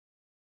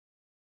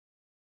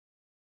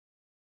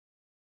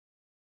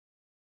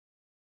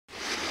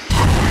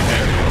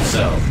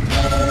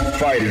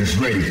Fighters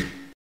ready.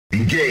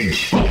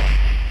 Engage. Gamma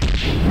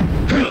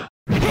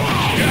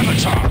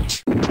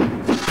charge.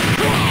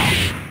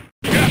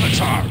 Gamma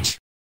charge.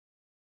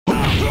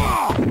 Let's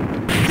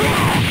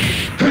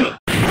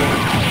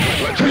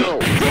go.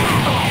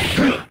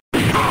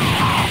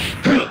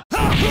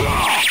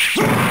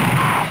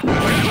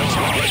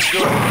 Let's go.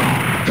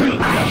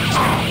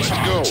 Let's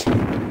go.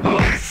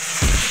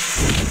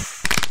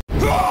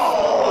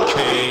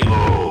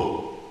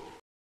 KO.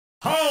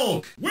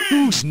 Hulk wins.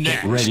 Who's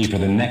next? Get ready for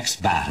the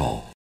next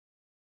battle.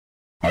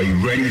 Are you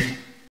ready?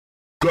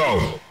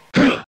 Go!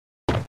 Gamma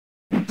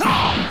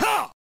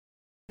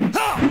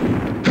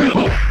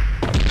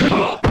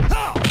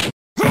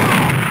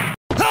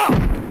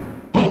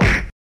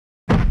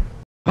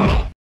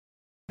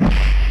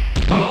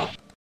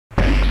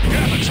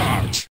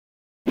charge.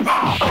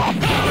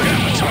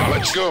 Gamma charge.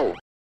 Let's go.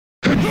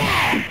 Let's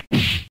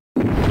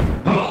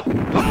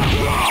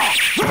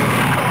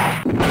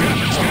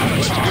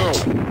go.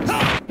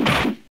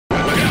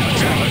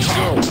 Let's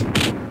go.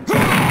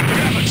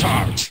 Gamma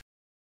charge.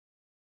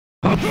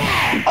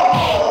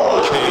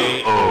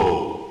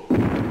 KO.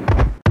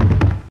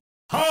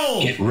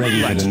 Hulk, Get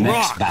ready for the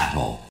next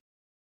battle.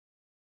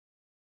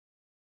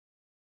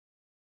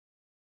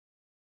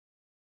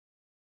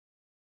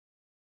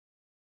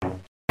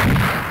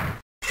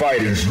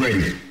 Fighters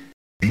ready.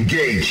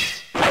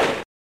 Engage.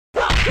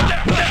 Let's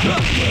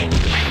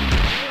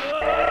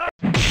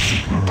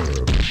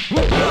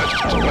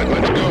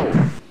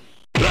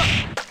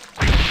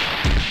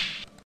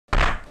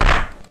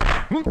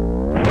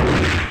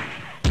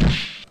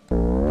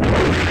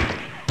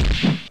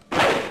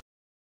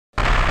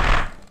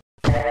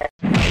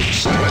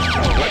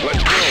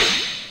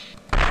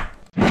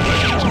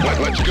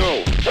go. Let's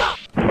go.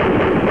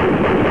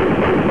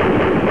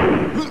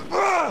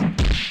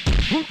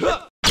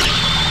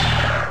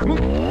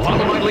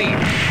 Follow my lead.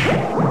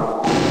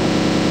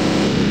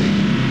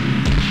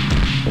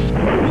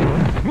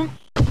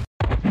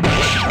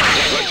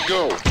 Let's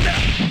go.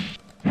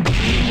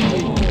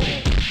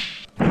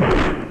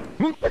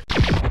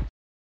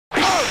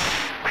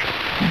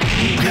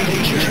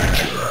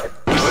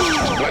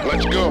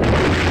 Let's go.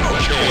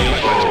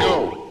 Let's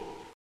go.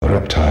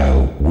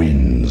 Reptile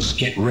wins.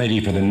 Get ready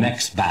for the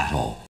next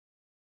battle.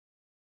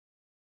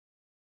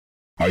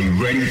 Are you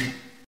ready?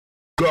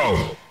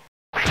 Go!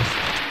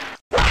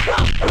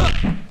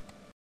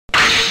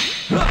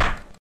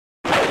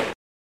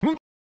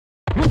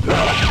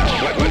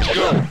 Let's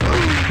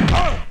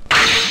go.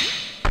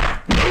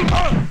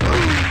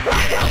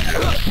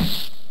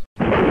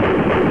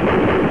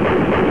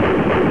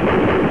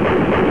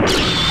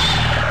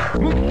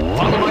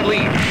 Follow my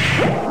lead.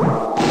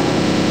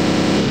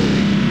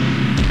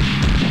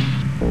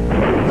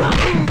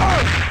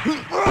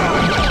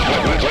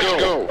 Let's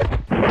go.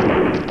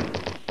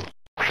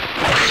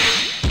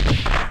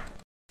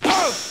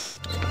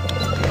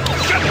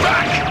 Get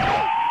back!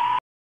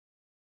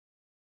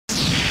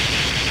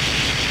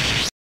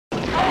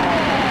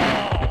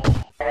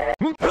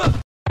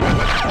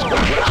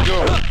 Let's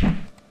go.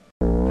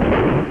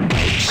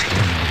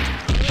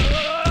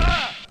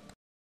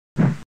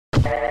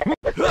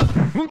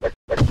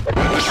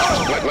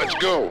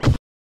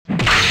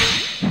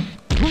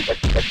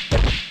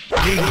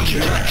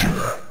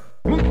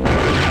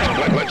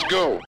 Let's go. Let's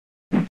go.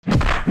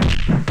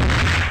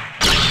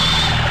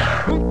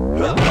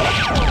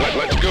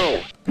 Let's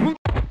go.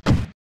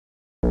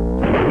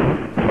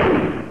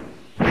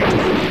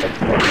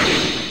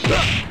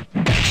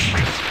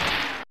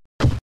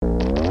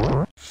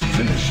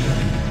 Finish him.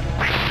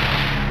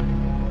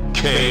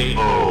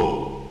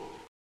 KO.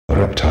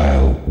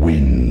 Reptile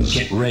wins.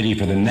 Get ready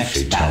for the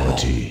next battle.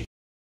 Fatality.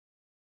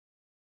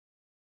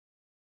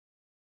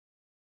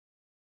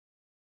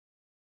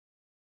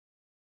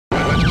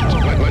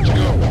 Let's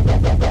go.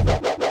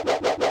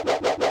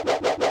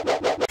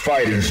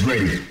 Fighters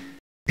ready.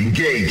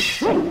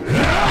 Engage.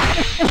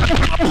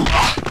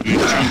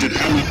 Intended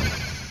hammer.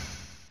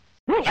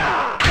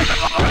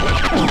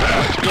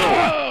 Let's go.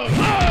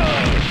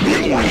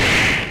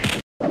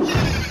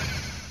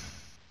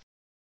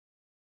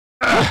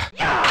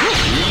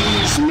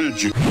 Use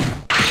magic.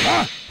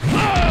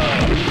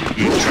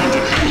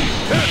 Intended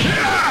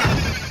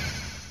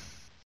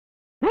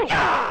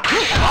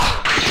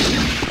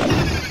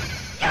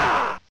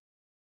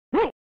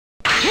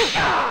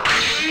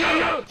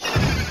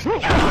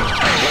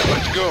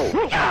Let's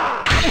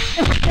go.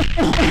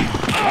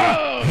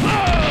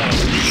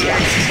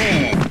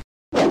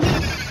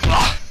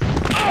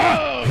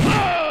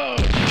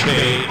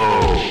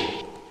 KO.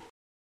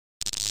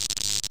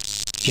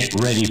 Get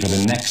ready for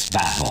the next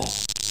battle.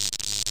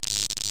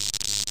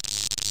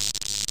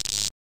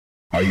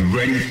 Are you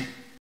ready?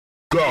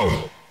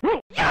 Go!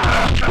 Let's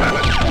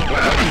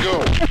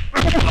go.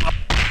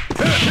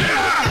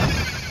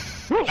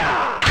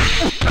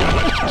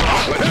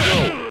 Let's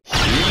go.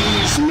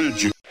 Use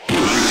magic.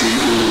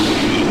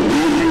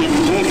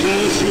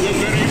 Portal to the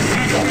very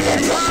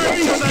center.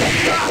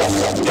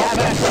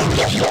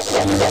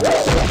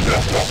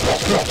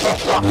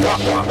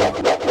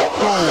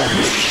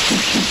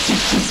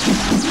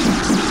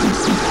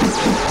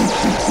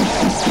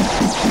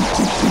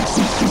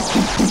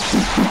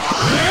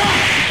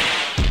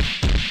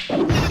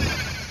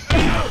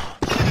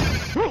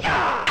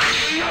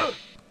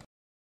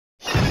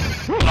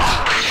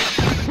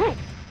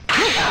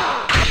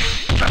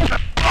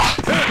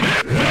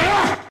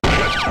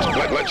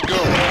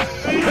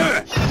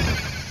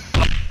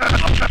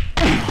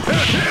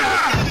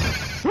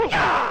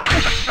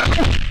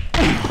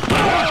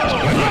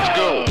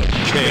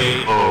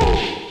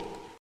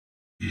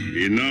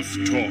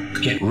 Enough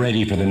talk. Get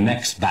ready for the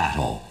next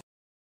battle.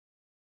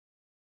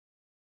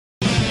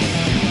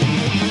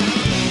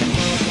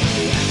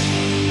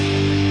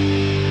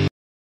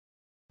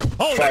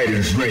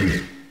 Fighters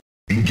ready.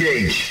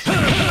 Engage.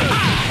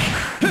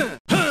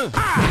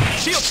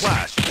 Shield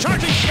Flash!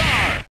 Charging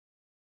Star!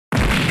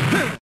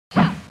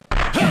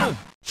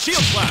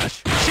 Shield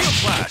Flash! Shield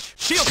Flash!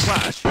 Shield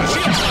Flash!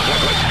 Shield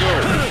Flash! Let's go!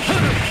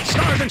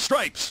 Stars and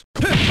Stripes!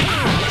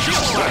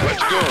 Shield Flash!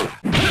 Let's go!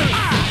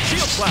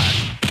 Shield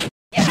Flash!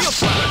 Shield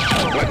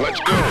Flash! Let's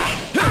go!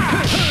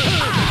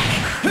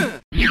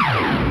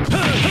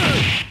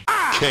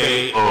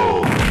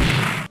 KO!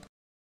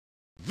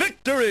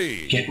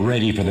 Victory! Get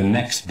ready for the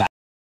next battle.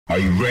 Are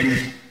you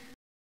ready?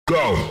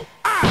 Go.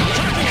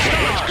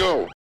 Let's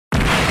go!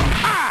 Let's go!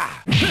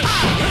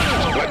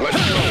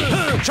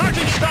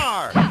 Charging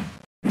Star!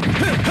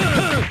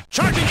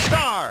 Charging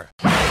Star!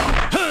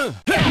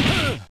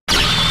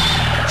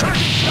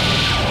 Charging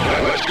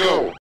Star! Let's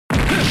go!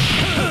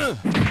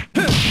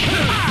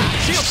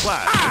 Shield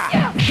Flash!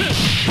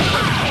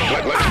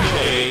 Let's go!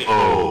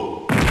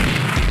 KO!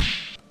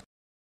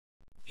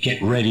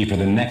 Get ready for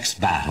the next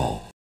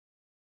battle.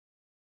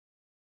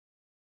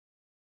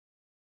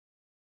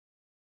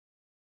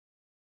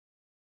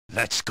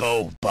 Let's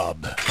go,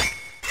 bub.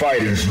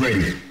 Fighters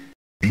ready.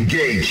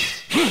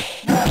 Engage.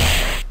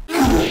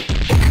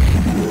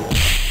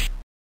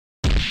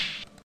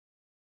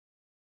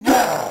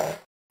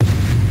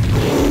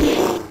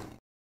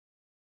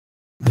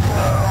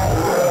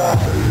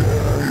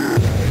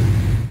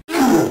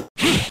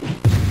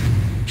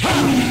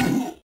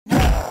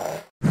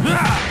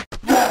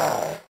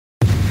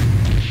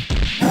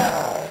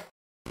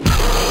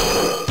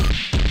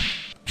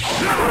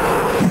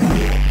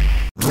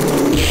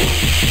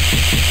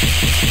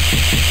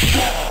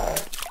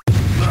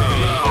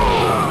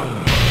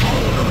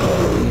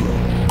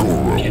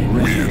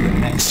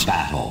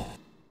 Battle.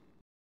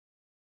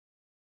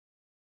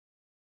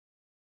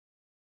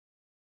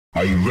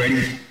 Are you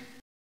ready?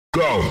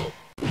 Go.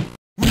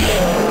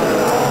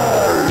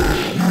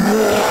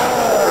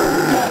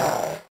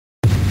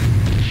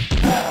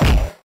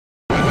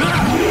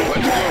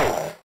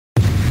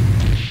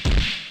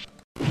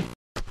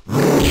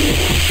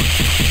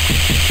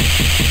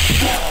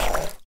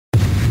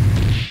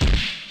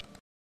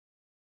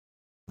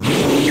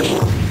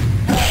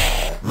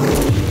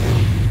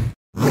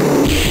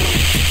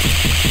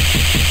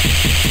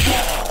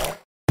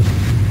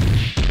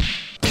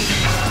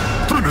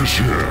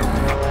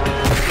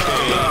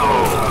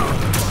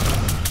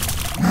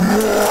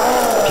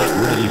 Get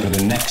ready for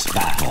the next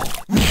battle.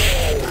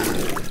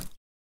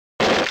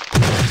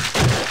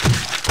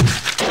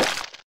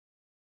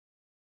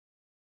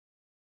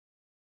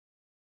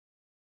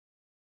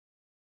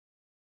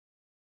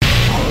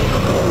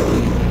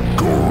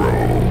 Goro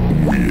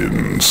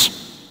wins.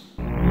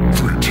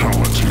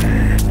 Fatality.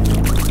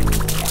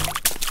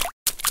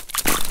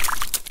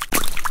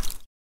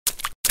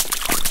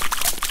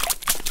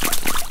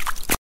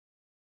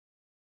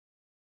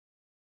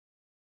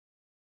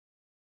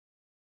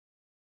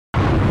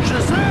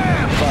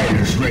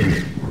 Fighters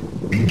ready.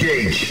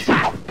 Engage.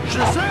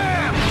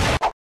 Shazam!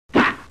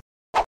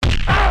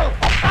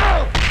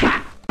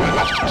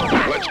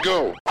 Let's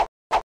go!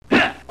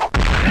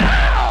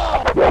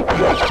 Let's go! Let's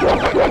go!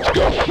 Let's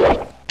go!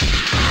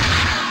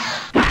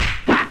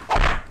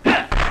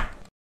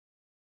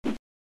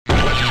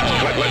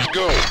 Let's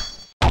go!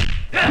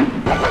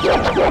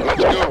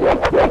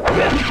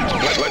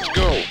 Let's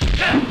go!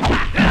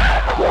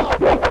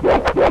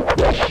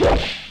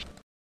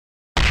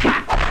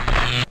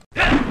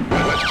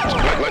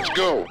 Let's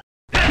go!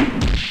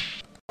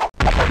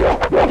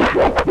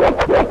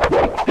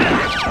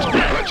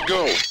 Let's go! Let's go! Let's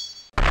go!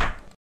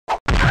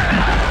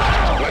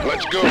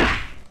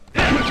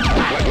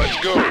 Let's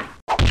go!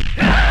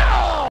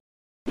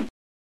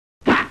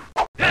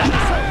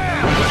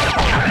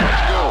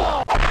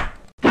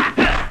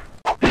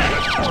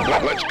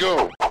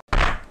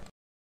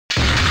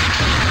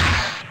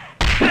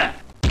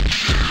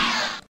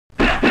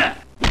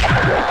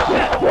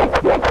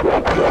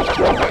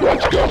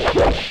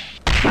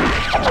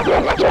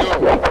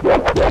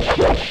 Let's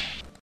go!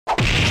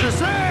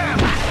 Shazam!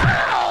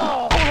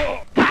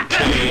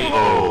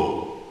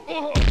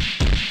 KO!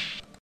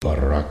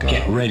 Baraka.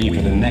 Get ready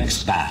for the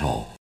next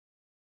battle.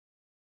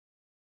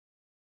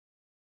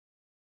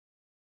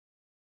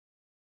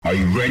 Are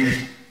you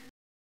ready?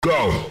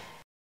 Go.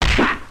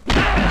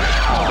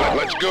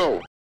 Let's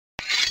go!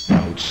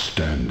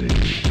 Outstanding.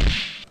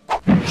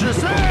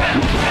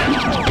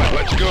 Shazam!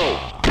 Let's go!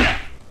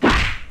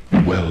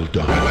 Well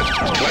done. Let's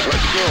go!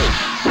 Let's go!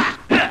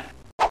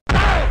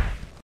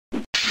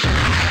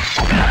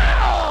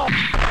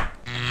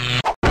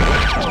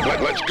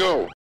 Let's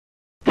go!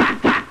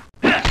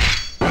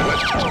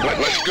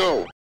 Let's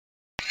go!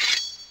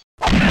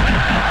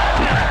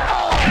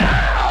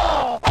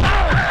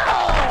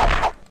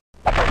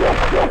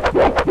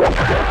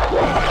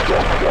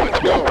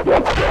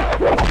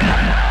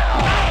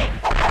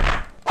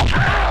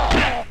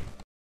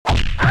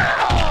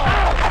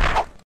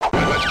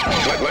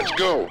 Let's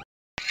go!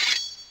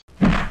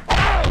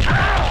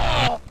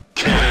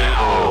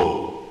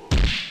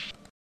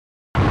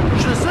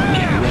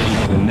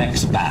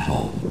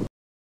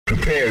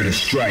 Better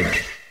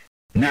strike.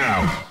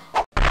 Now.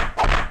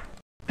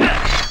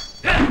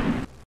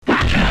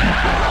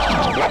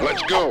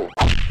 Let's go.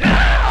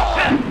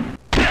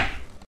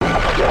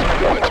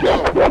 Let's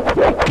go.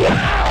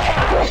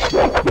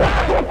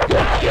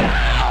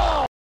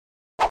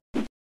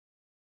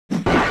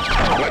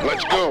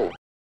 Let's go.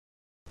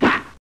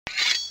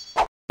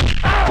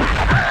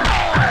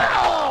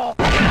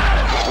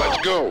 Let's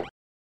go.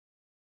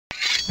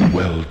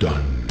 Well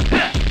done.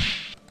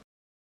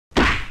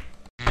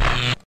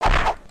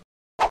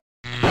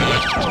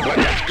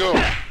 Let's go.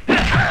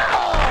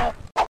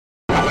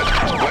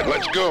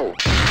 Let's go.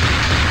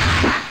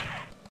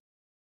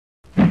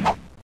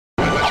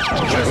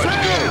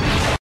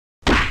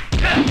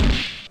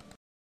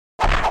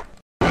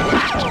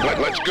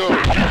 Let's go.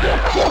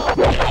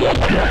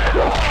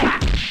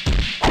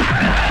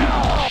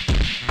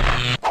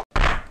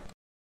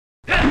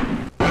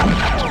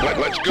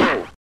 Let's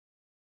go.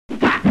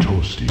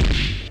 Toasty.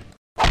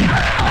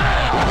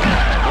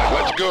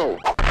 Let's go.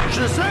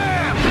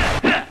 Shazam!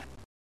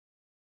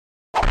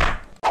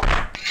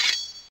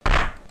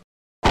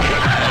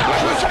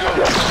 Let's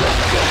go.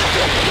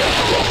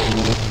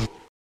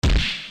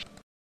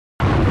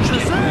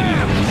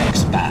 Shazam!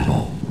 Next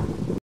battle.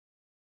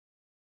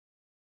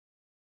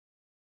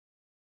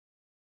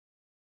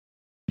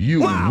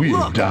 You Wow, will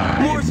look,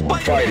 die. more mortal.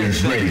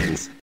 Fighters ready.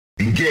 things.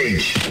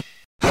 Engage.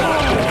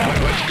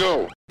 Let's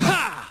go.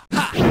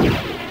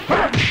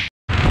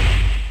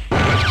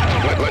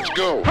 Let's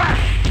go.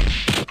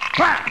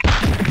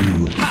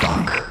 You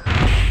fuck.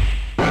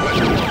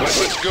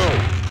 Let's go.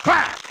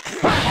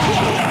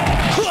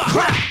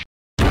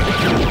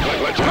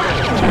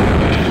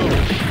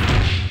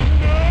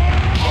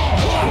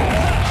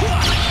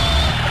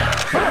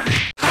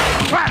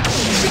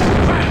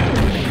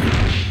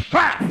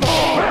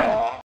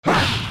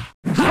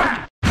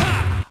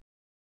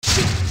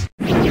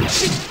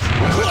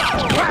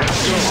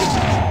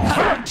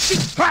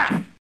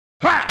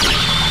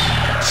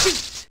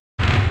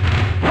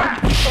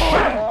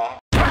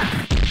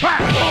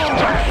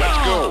 Let's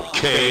go.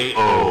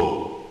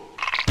 KO.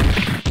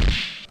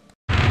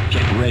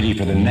 Get ready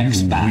for the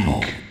next battle.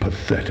 Weak,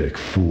 pathetic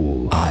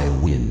fool. I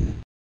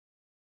win.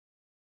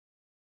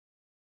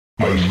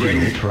 Are you Still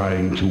ready?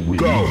 trying to win.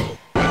 Go.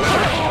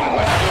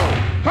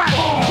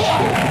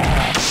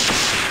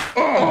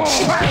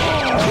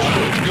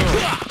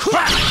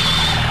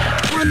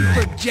 Run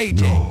for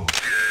JJ.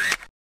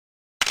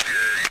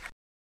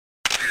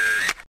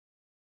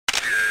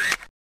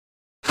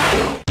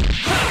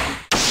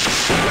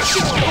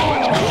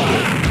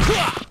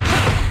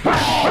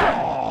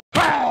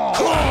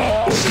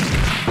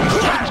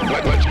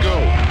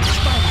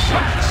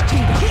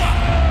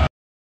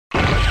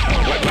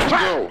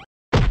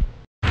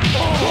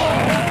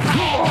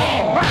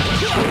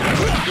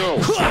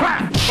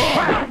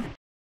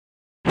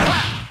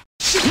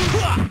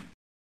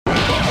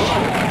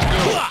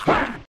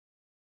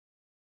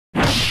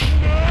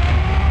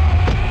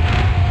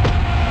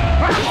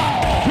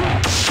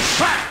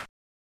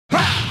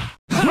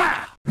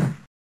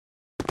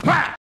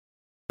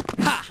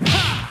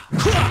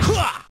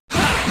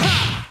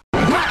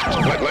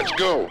 Let's go. Let's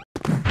go. Let's go.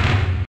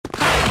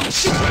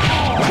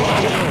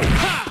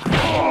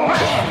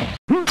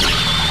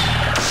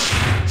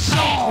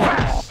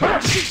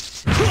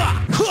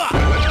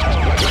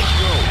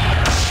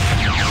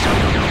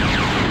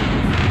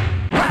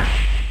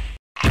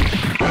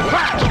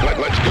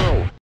 Let's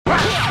go.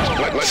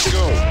 Let's go. Let's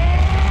go.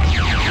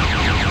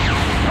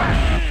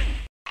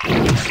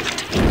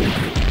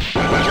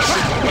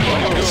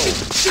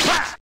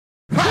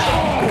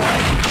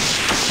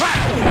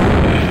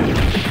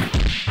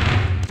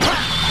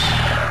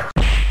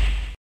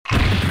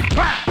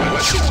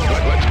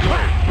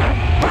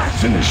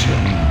 Finish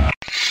him.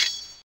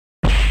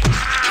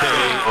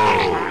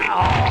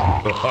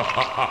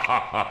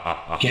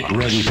 Get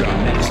ready for the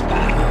next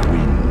battle.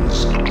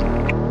 Wins.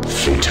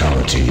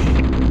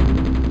 Fatality.